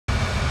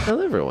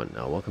Hello everyone,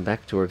 welcome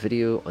back to our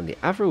video on the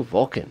Avro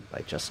Vulcan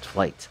by Just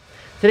Flight.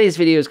 Today's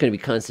video is going to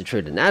be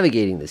concentrated on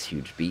navigating this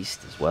huge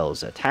beast, as well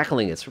as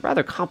tackling its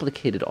rather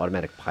complicated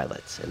automatic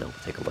pilots, and I'll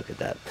take a look at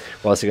that.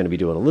 We're also going to be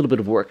doing a little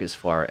bit of work as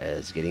far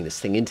as getting this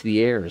thing into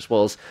the air, as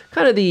well as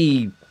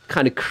the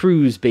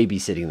cruise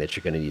babysitting that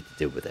you're going to need to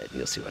do with it.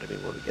 You'll see what I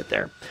mean when we get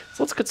there.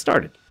 So let's get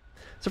started.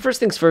 So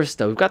first things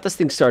first, we've got this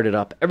thing started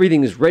up.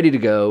 Everything is ready to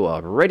go,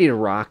 ready to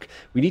rock.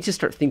 We need to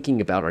start thinking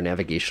about our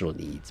navigational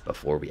needs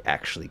before we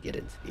actually get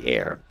into the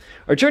air.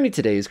 Our journey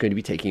today is going to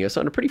be taking us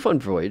on a pretty fun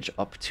voyage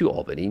up to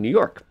Albany, New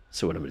York.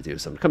 So what I'm going to do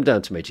is I'm going to come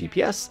down to my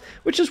GPS,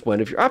 which is one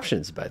of your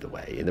options, by the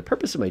way. And the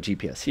purpose of my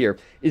GPS here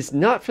is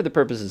not for the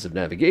purposes of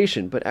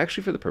navigation, but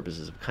actually for the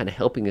purposes of kind of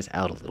helping us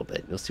out a little bit.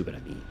 And you'll see what I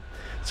mean.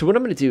 So what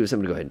I'm going to do is I'm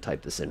going to go ahead and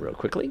type this in real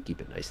quickly.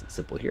 Keep it nice and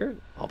simple here.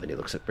 Albany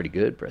looks pretty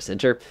good. Press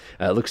enter.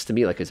 It looks to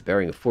me like it's a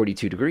bearing of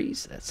 42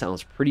 degrees. That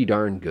sounds pretty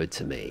darn good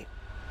to me.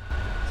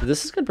 So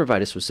this is going to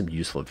provide us with some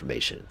useful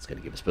information. It's going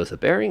to give us both a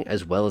bearing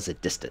as well as a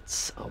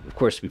distance. Of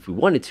course, if we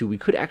wanted to, we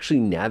could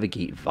actually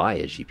navigate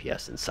via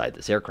GPS inside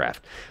this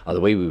aircraft. The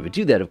way we would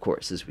do that, of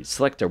course, is we'd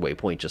select our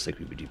waypoint just like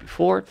we would do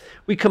before.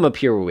 We come up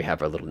here where we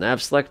have our little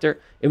nav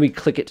selector, and we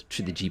click it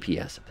to the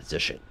GPS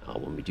position.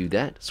 When we do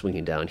that,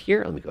 swinging down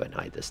here, let me go ahead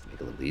and hide this to make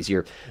it a little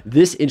easier.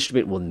 This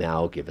instrument will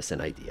now give us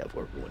an idea of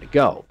where we want to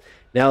go.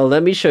 Now,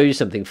 let me show you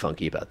something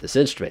funky about this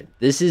instrument.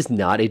 This is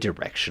not a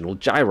directional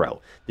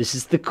gyro. This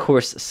is the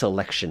course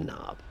selection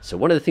knob. So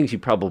one of the things you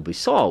probably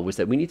saw was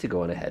that we need to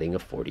go on a heading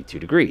of 42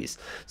 degrees.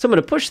 So I'm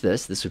going to push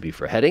this. This would be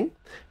for heading.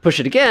 Push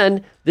it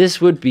again.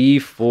 This would be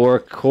for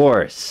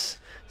course.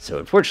 So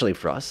unfortunately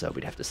for us,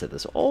 we'd have to set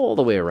this all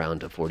the way around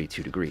to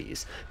 42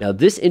 degrees. Now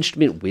this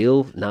instrument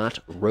will not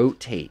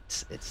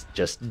rotate. It's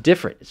just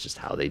different. It's just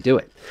how they do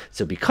it.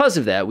 So because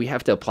of that, we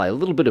have to apply a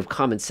little bit of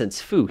common sense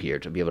foo here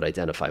to be able to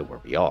identify where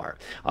we are.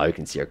 You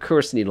can see our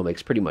course needle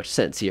makes pretty much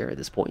sense here at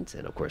this point.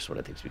 And of course, one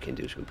of the things we can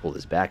do is we can pull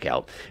this back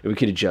out and we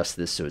can adjust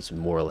this so it's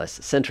more or less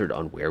centered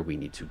on where we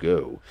need to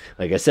go.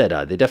 Like I said,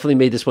 they definitely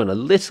made this one a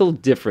little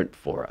different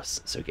for us.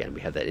 So again,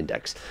 we have that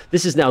index.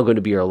 This is now going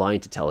to be our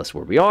line to tell us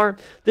where we are.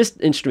 This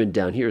instrument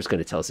down here is going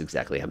to tell us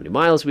exactly how many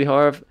miles we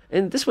have,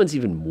 and this one's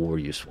even more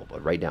useful,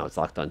 but right now it's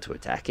locked onto a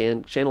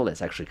TACAN channel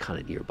that's actually kind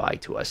of nearby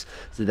to us,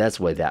 so that's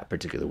why that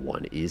particular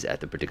one is at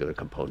the particular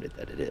component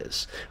that it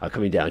is.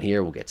 Coming down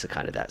here, we'll get to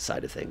kind of that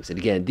side of things, and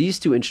again, these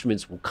two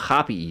instruments will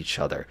copy each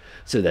other,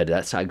 so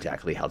that's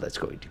exactly how that's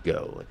going to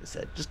go. Like I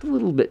said, just a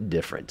little bit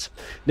different.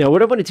 Now,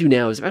 what I want to do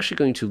now is I'm actually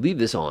going to leave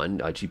this on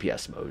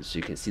GPS mode, so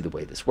you can see the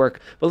way this works,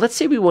 but let's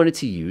say we wanted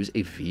to use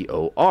a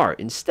VOR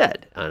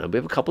instead, and we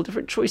have a couple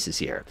different choices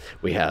here.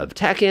 We have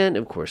TACAN,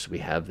 of course, we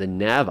have the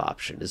nav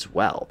option as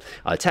well.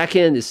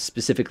 TACAN is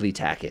specifically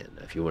TACAN.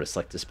 If you want to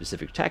select a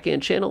specific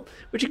TACAN channel,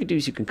 what you can do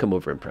is you can come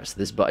over and press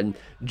this button,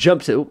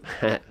 jump to,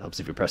 helps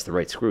if you press the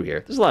right screw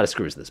here. There's a lot of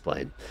screws in this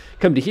plane.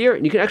 Come to here,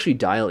 and you can actually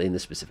dial in the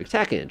specific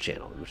TACAN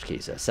channel, in which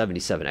case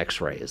 77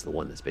 X-ray is the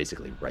one that's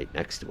basically right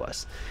next to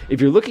us.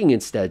 If you're looking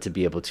instead to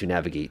be able to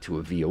navigate to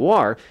a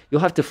VOR, you'll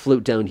have to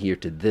float down here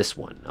to this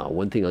one.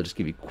 One thing I'll just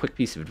give you a quick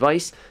piece of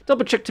advice,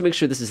 double check to make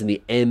sure this is in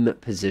the M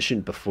position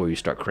before you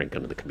start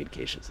cranking on the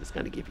communications. It's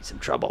going to give you some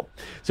trouble.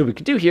 So what we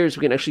can do here is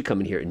we can actually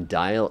come in here and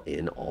dial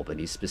in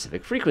Albany's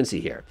specific frequency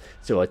here.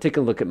 So take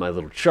a look at my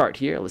little chart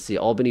here. Let's see,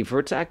 Albany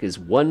VERTAC is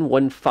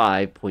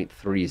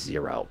 115.30.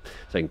 So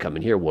I can come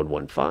in here,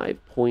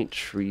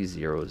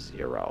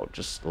 115.300,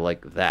 just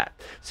like that.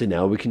 So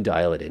now we can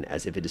dial it in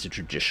as if it is a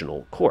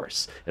traditional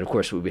course. And of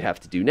course, what we have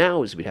to do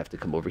now is we'd have to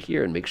come over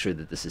here and make sure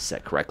that this is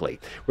set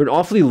correctly. We're an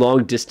awfully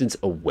long distance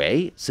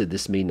away, so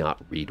this may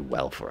not read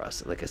well for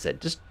us. And like I said,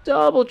 just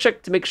double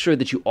check to make sure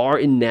that you are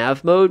in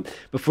nav mode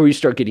before you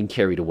start getting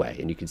carried away.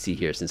 And you can see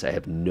here, since I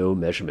have no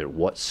measurement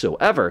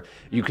whatsoever,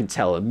 you can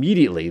tell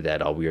immediately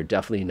that we are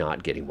definitely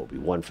not getting what we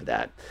want for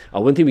that.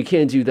 One thing we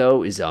can do,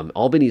 though, is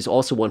Albany is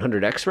also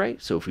 100 X-ray.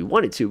 So if we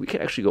wanted to, we could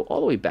actually go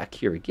all the way back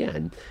here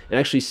again and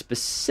actually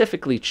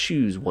specifically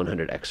choose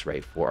 100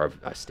 X-ray for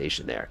our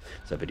station there.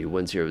 So if I do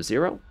 100,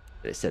 and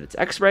I said it's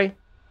X-ray,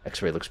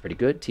 X-ray looks pretty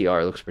good.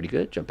 TR looks pretty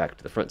good. Jump back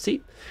to the front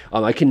seat.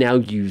 I can now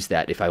use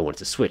that if I want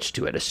to switch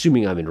to it,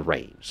 assuming I'm in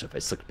range. So if I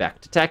select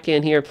back to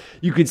TACAN here,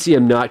 you can see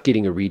I'm not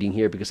getting a reading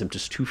here because I'm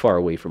just too far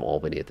away from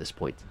Albany at this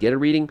point to get a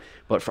reading.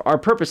 But for our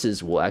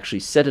purposes, we'll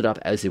actually set it up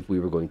as if we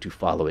were going to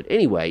follow it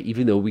anyway,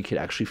 even though we could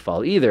actually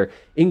follow either,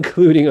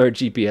 including our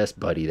GPS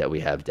buddy that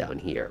we have down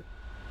here.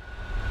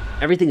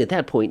 Everything at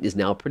that point is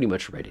now pretty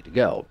much ready to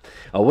go.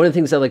 One of the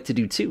things I like to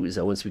do too is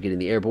once we get in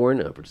the airborne,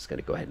 we're just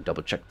going to go ahead and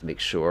double check to make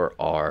sure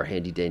our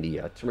handy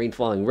dandy terrain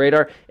following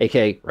radar,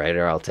 aka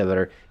radar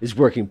altimeter, is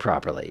working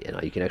properly.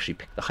 And you can actually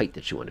pick the height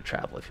that you want to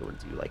travel. If you want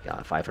to do like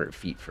 500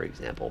 feet, for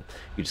example,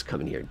 you just come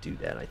in here and do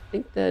that. I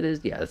think that is,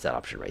 yeah, that's that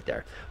option right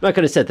there. I'm not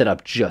going to set that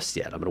up just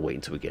yet. I'm going to wait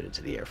until we get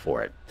into the air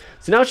for it.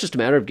 So now it's just a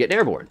matter of getting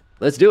airborne.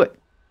 Let's do it.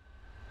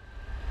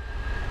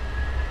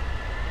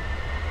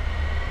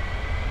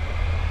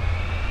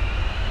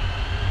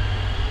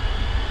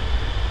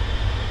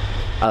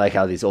 I like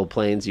how these old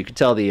planes, you can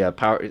tell the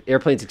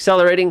airplane's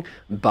accelerating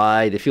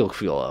by the fuel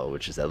flow,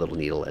 which is that little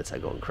needle that's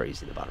going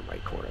crazy in the bottom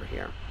right corner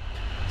here.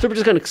 So we're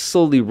just going to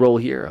slowly roll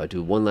here. I'll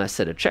do one last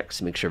set of checks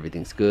to make sure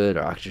everything's good,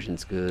 our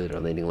oxygen's good,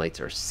 our landing lights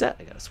are set.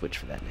 I got a switch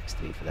for that next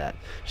to me for that,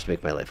 just to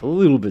make my life a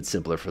little bit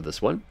simpler for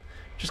this one.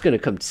 Just going to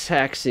come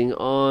taxiing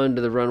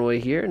onto the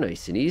runway here,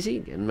 nice and easy.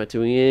 Again, I'm not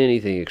doing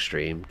anything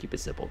extreme. Keep it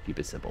simple, keep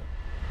it simple.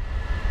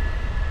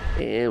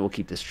 And we'll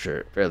keep this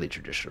fairly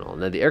traditional.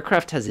 Now, the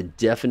aircraft has a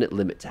definite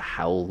limit to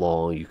how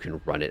long you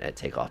can run it at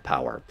takeoff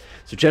power.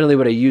 So generally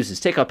what I use is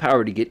takeoff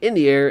power to get in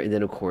the air, and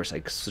then, of course,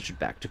 I switch it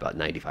back to about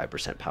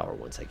 95% power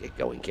once I get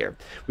going here.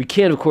 We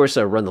can, of course,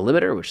 run the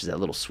limiter, which is that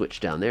little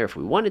switch down there if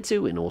we wanted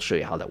to, and we'll show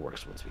you how that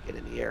works once we get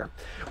in the air.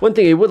 One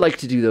thing I would like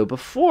to do, though,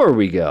 before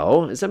we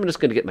go, is I'm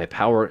just going to get my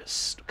power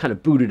kind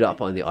of booted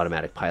up on the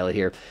automatic pilot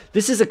here.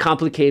 This is a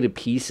complicated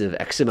piece of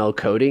XML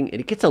coding,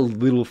 and it gets a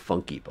little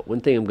funky, but one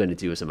thing I'm going to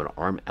do is I'm going to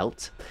arm out,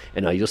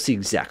 and you'll see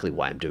exactly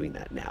why I'm doing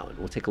that now, and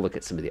we'll take a look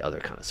at some of the other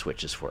kind of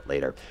switches for it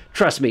later.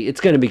 Trust me,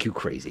 it's going to make you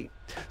crazy.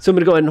 So I'm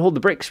going to go ahead and hold the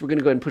brakes. We're going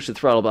to go ahead and push the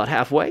throttle about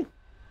halfway.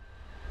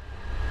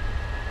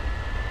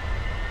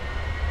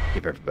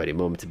 Give everybody a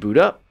moment to boot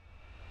up.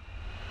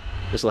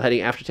 Missile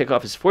heading after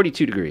takeoff is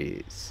 42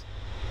 degrees.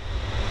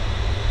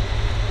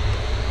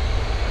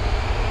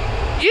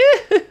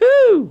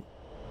 Yoo-hoo-hoo!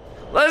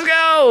 Let's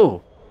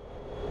go!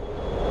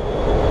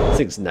 This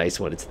thing's nice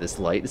when it's this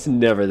light. It's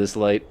never this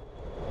light.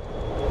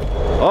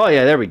 Oh,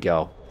 yeah, there we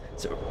go.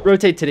 So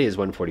rotate today is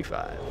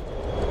 145.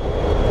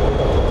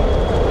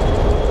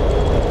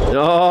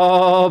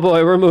 Oh,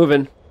 boy, we're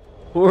moving.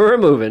 We're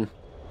moving.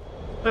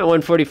 At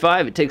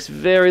 145, it takes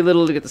very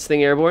little to get this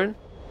thing airborne.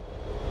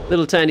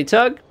 Little tiny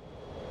tug.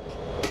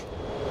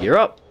 You're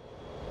up.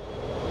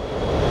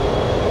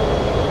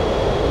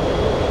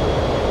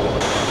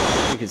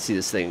 You can see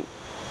this thing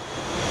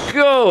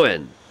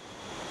going.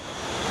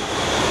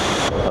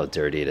 How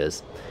dirty it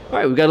is. All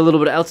right, we've got a little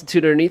bit of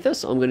altitude underneath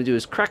us. All I'm going to do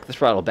is crack the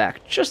throttle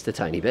back just a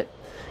tiny bit.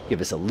 Give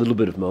us a little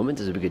bit of moment.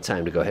 This is a good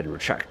time to go ahead and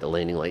retract the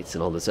landing lights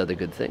and all this other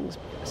good things.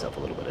 Give myself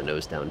a little bit of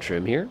nose down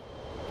trim here.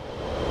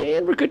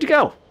 And we're good to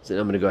go. So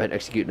now I'm going to go ahead and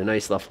execute a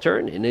nice left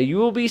turn. And you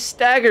will be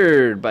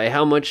staggered by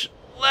how much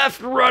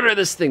left rudder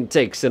this thing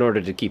takes in order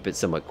to keep it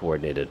somewhat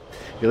coordinated.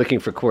 If you're looking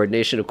for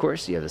coordination, of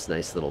course, you have this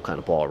nice little kind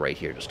of ball right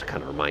here just to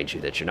kind of remind you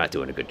that you're not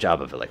doing a good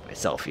job of it like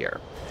myself here.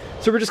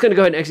 So we're just going to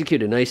go ahead and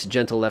execute a nice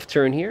gentle left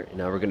turn here. And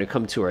now we're going to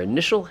come to our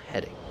initial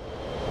heading.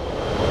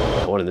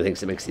 One of the things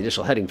that makes the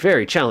initial heading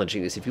very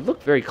challenging is if you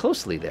look very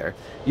closely there,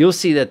 you'll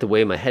see that the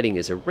way my heading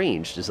is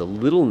arranged is a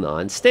little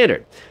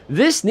non-standard.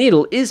 This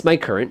needle is my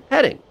current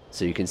heading.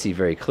 So you can see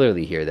very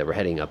clearly here that we're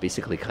heading up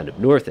basically kind of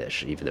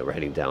northish, even though we're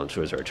heading down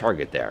towards our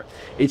target there.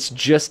 It's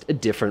just a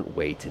different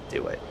way to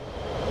do it.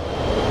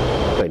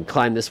 Go ahead and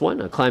climb this one.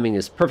 Now, climbing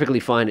is perfectly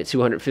fine at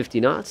 250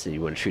 knots, and you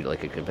want to treat it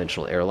like a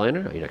conventional airliner.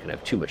 You're not going to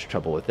have too much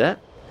trouble with that.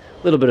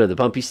 A little bit of the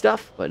bumpy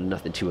stuff, but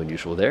nothing too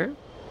unusual there.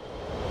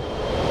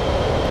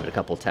 Give it a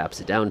couple taps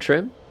of down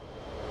trim.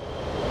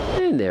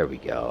 And there we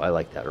go. I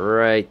like that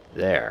right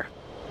there.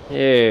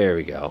 There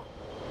we go.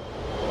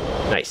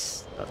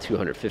 Nice. About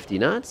 250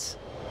 knots.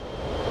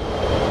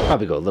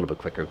 Probably go a little bit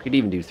quicker. We could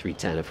even do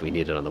 310 if we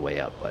need it on the way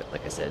up, but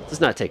like I said, it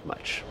does not take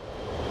much.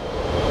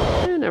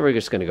 And now we're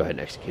just going to go ahead and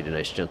execute a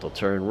nice gentle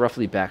turn,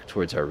 roughly back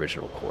towards our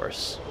original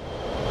course.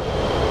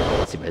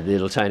 See my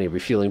little tiny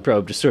refueling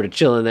probe just sort of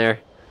chilling there.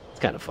 It's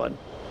kind of fun.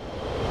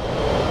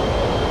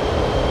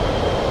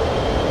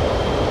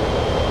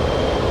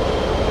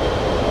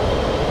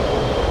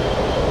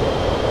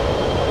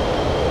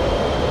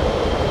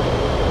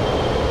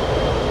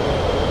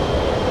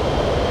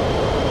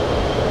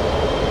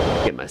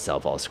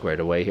 Myself all squared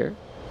away here.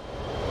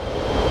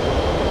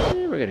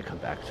 And we're going to come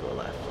back to a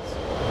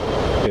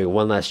left. Doing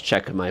one last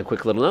check of my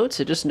quick little notes.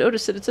 I just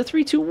noticed that it's a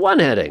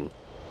 3-2-1 heading.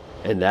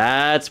 And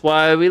that's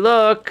why we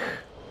look.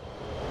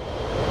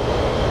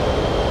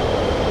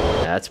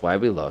 That's why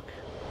we look.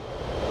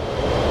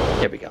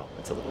 There we go.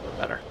 That's a little bit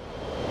better.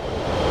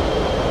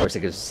 Of course,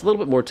 it gives us a little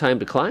bit more time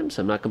to climb,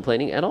 so I'm not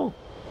complaining at all.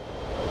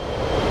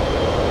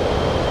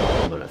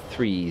 I'm on a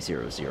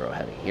 300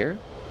 heading here.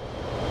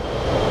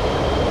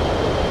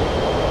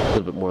 A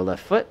little bit more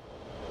left foot.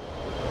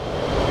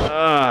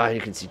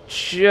 You can see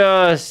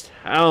just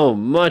how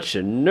much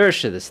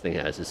inertia this thing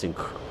has. It's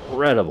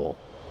incredible.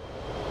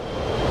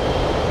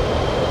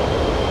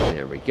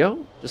 There we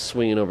go. Just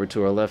swinging over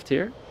to our left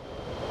here.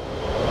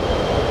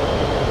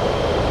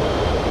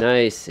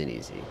 Nice and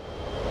easy.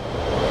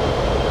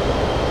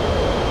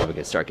 Now we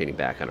can start getting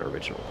back on our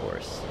original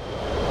course.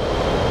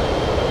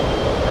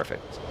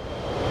 Perfect.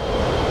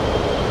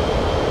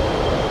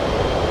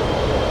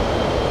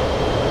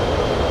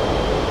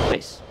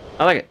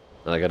 I like it.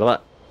 I like it a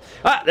lot.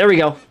 There we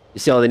go. You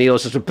see all the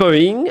needles just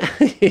boing.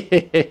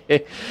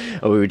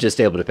 Oh, we were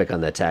just able to pick on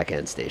that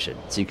TACAN station.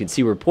 So you can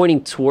see we're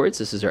pointing towards,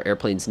 this is our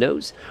airplane's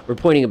nose. We're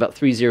pointing about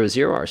 300.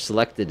 Our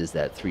selected is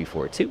that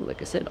 342,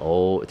 like I said.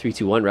 Oh,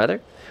 321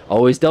 rather.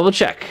 Always double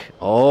check.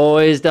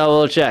 Always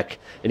double check.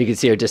 And you can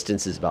see our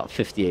distance is about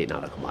 58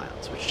 nautical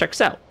miles, which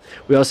checks out.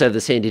 We also have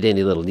this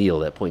handy-dandy little needle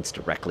that points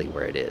directly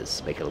where it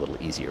is, make it a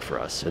little easier for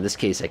us. So in this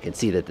case, I can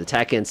see that the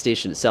TACAN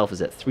station itself is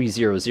at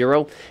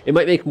 300. It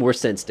might make more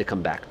sense to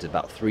come back to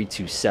about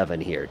 327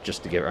 here,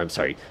 just to give, I'm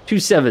sorry,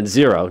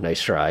 270,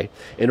 nice try,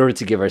 in order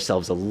to give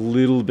ourselves a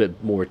little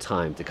bit more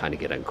time to kind of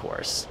get on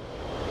course.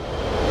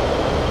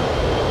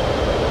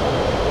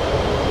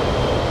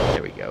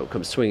 There we go,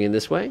 come swinging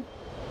this way.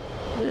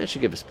 That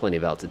should give us plenty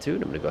of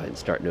altitude. I'm going to go ahead and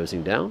start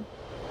nosing down.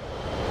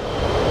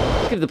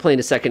 Give the plane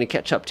a second to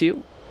catch up to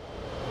you.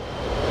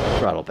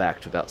 Throttle back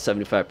to about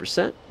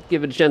 75%.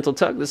 Give it a gentle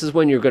tug. This is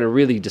when you're going to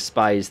really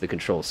despise the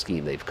control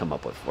scheme they've come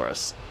up with for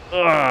us.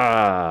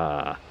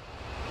 There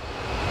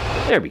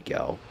we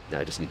go. Now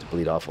I just need to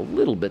bleed off a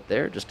little bit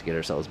there just to get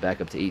ourselves back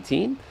up to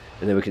 18.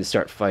 And then we can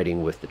start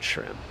fighting with the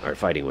trim, or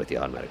fighting with the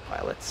automatic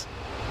pilots.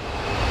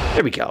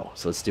 There we go.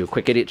 So let's do a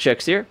quick idiot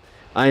checks here.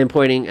 I am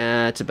pointing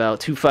at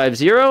about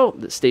 250.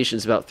 The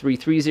station's about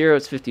 330.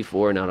 It's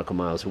 54 nautical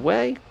miles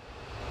away.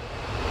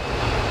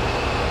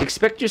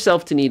 Expect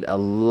yourself to need a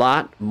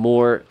lot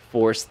more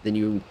force than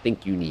you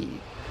think you need.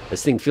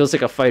 This thing feels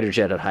like a fighter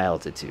jet at high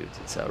altitudes.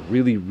 It's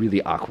really,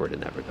 really awkward in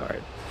that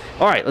regard.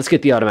 All right, let's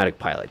get the automatic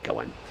pilot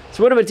going.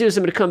 So what I'm going to do is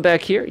I'm going to come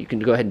back here. You can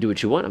go ahead and do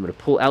what you want. I'm going to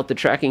pull out the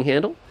tracking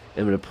handle.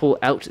 I'm going to pull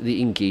out the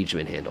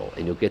engagement handle,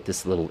 and you'll get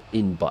this little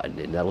in button,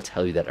 and that'll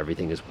tell you that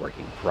everything is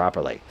working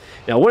properly.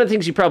 Now, one of the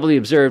things you probably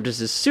observed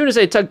is as soon as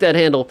I tugged that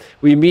handle,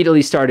 we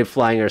immediately started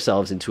flying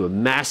ourselves into a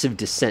massive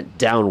descent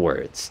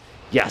downwards.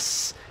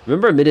 Yes.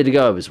 Remember a minute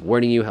ago I was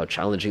warning you how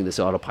challenging this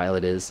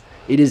autopilot is?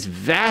 It is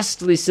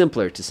vastly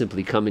simpler to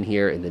simply come in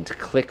here and then to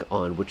click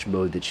on which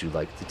mode that you'd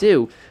like to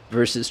do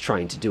versus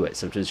trying to do it.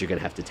 Sometimes you're going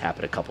to have to tap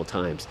it a couple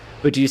times.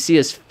 But do you see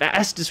as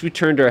fast as we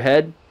turned our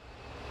head,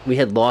 we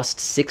had lost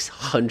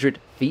 600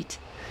 feet?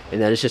 And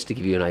that is just to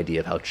give you an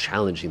idea of how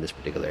challenging this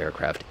particular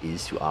aircraft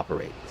is to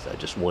operate. So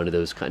just one of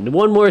those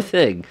one more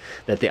thing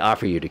that they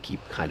offer you to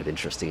keep kind of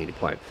interesting at any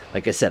point.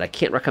 Like I said, I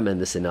can't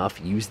recommend this enough.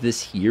 Use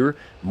this here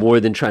more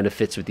than trying to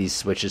fix with these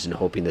switches and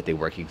hoping that they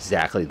work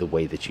exactly the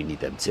way that you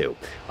need them to.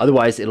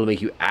 Otherwise, it'll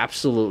make you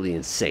absolutely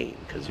insane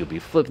because you'll be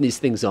flipping these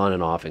things on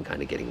and off and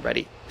kind of getting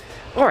ready.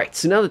 All right,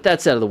 so now that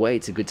that's out of the way,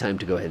 it's a good time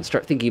to go ahead and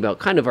start thinking about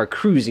kind of our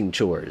cruising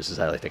chores, as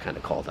I like to kind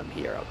of call them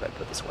here. I'll go ahead and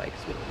put this away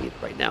because we don't need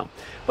it right now.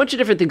 A bunch of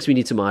different things we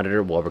need to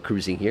monitor while we're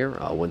cruising here.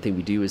 One thing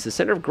we do is the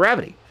center of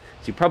gravity.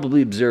 So you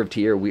probably observed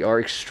here, we are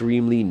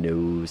extremely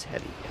nose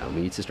heavy.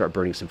 We need to start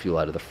burning some fuel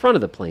out of the front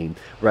of the plane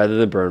rather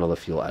than burn all the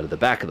fuel out of the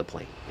back of the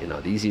plane. And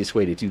the easiest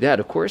way to do that,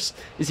 of course,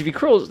 is if you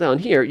scroll down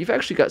here, you've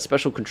actually got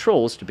special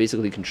controls to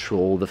basically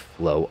control the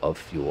flow of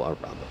fuel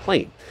around the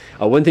plane.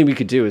 One thing we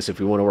could do is if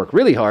we want to work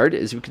really hard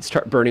is we could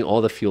start burning all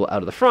the fuel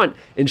out of the front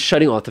and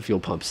shutting off the fuel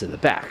pumps in the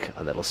back.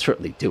 That'll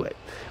certainly do it.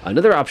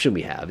 Another option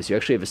we have is you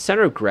actually have a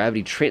center of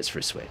gravity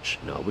transfer switch.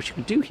 Now, what you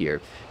can do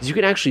here is you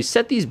can actually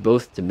set these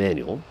both to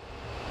manual,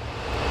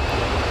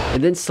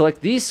 and then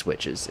select these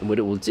switches, and what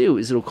it will do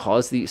is it'll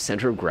cause the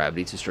center of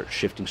gravity to start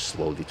shifting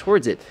slowly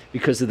towards it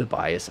because of the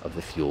bias of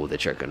the fuel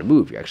that you're going to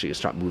move. You're actually going to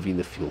start moving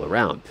the fuel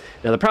around.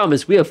 Now, the problem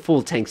is we have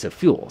full tanks of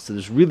fuel, so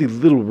there's really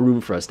little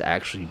room for us to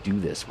actually do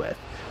this with.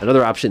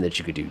 Another option that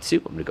you could do too,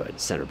 I'm going to go ahead and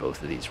center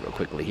both of these real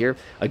quickly here.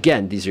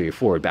 Again, these are your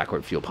forward,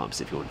 backward fuel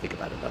pumps if you want to think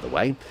about it another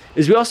way.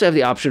 Is we also have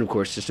the option, of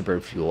course, just to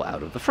burn fuel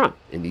out of the front.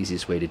 And the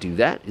easiest way to do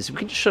that is we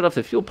can just shut off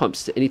the fuel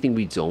pumps to anything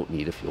we don't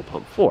need a fuel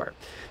pump for.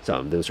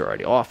 So those are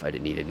already off. I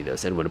didn't need any of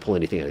those. I didn't want to pull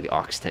anything out of the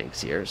aux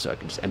tanks here, so I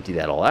can just empty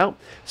that all out.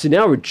 So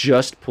now we're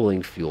just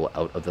pulling fuel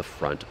out of the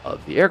front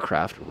of the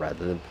aircraft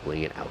rather than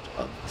pulling it out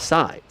of the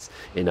sides.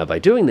 And now by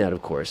doing that,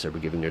 of course, we're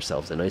giving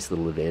ourselves a nice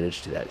little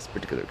advantage to that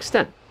particular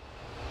extent.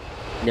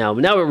 Now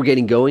that we're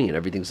getting going and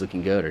everything's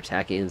looking good, our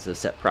TACANs are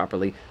set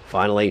properly,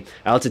 finally,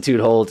 altitude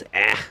hold,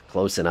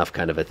 close enough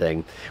kind of a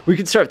thing, we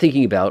can start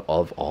thinking about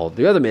all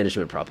the other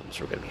management problems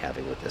we're going to be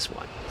having with this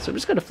one. So I'm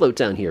just going to float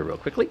down here real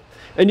quickly,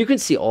 and you can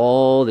see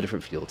all the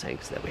different fuel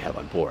tanks that we have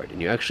on board. And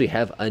you actually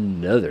have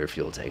another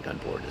fuel tank on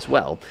board as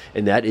well,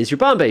 and that is your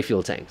Bombay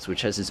fuel tanks,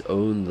 which has its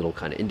own little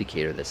kind of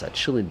indicator that's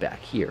chilling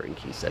back here in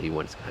case you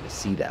want to kind of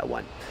see that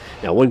one.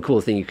 Now, one cool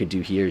thing you could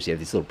do here is you have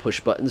these little push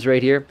buttons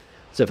right here.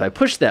 So if I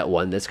push that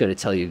one, that's going to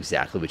tell you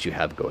exactly what you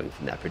have going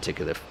from that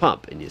particular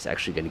pump, and it's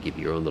actually going to give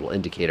you your own little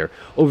indicator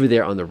over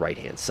there on the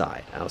right-hand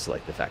side. I also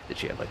like the fact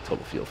that you have like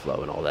total fuel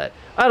flow and all that.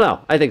 I don't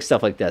know. I think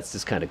stuff like that's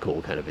just kind of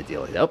cool, kind of a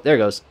deal. Oh, there it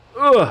goes.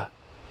 Ugh.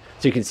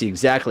 So you can see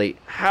exactly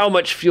how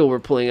much fuel we're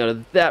pulling out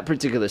of that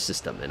particular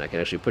system. And I can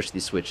actually push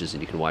these switches,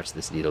 and you can watch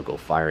this needle go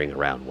firing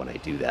around when I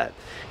do that.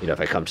 If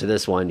I come to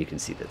this one, you can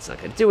see that it's not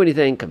going to do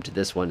anything. Come to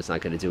this one, it's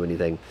not going to do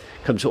anything.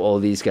 Come to all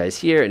these guys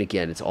here, and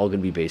again, it's all going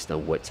to be based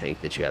on what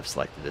tank that you have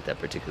selected at that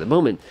particular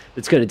moment.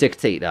 It's going to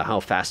dictate how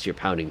fast you're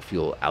pounding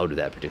fuel out of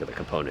that particular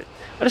component.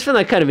 I just found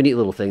that kind of a neat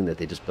little thing that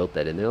they just built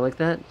that in there like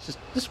that. It's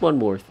just one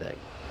more thing.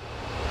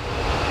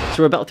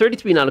 So we're about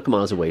 33 nautical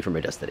miles away from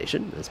our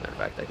destination. As a matter of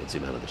fact, I can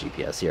zoom out on the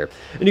GPS here.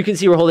 And you can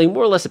see we're holding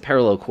more or less a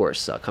parallel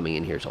course coming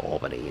in here to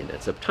Albany. And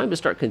it's time to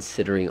start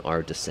considering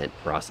our descent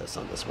process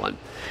on this one.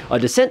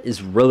 Descent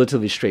is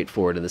relatively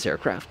straightforward in this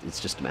aircraft. It's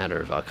just a matter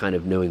of kind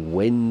of knowing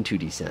when to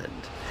descend.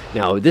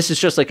 Now, this is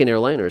just like an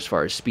airliner as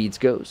far as speeds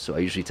goes. So I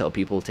usually tell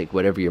people take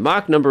whatever your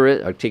Mach number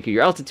is, or take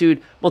your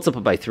altitude, multiply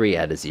by 3,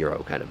 add a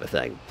 0 kind of a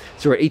thing.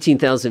 So we're at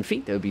 18,000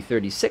 feet. That would be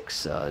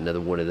 36.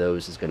 Another one of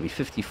those is going to be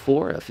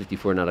 54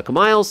 nautical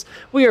miles.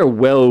 We are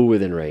well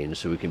within range,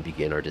 so we can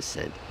begin our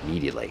descent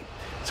immediately.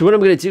 So what I'm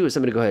going to do is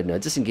I'm going to go ahead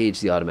and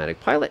disengage the automatic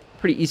pilot.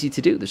 Pretty easy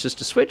to do. There's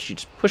just a switch. You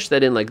just push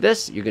that in like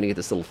this. You're going to get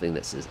this little thing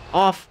that says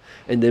off,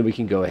 and then we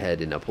can go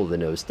ahead and pull the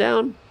nose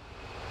down.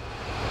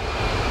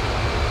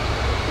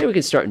 And we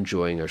can start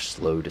enjoying our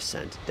slow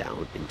descent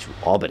down into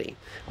Albany.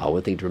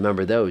 One thing to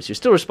remember, though, is you're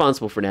still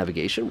responsible for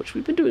navigation, which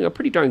we've been doing a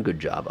pretty darn good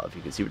job of.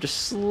 You can see we're just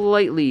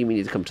slightly, we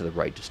need to come to the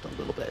right just a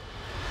little bit.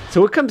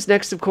 So what comes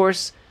next, of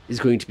course, is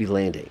going to be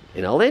landing.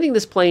 And now landing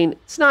this plane,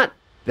 it's not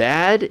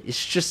bad,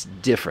 it's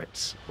just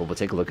different. Well, we'll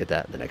take a look at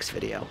that in the next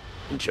video.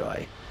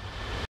 Enjoy.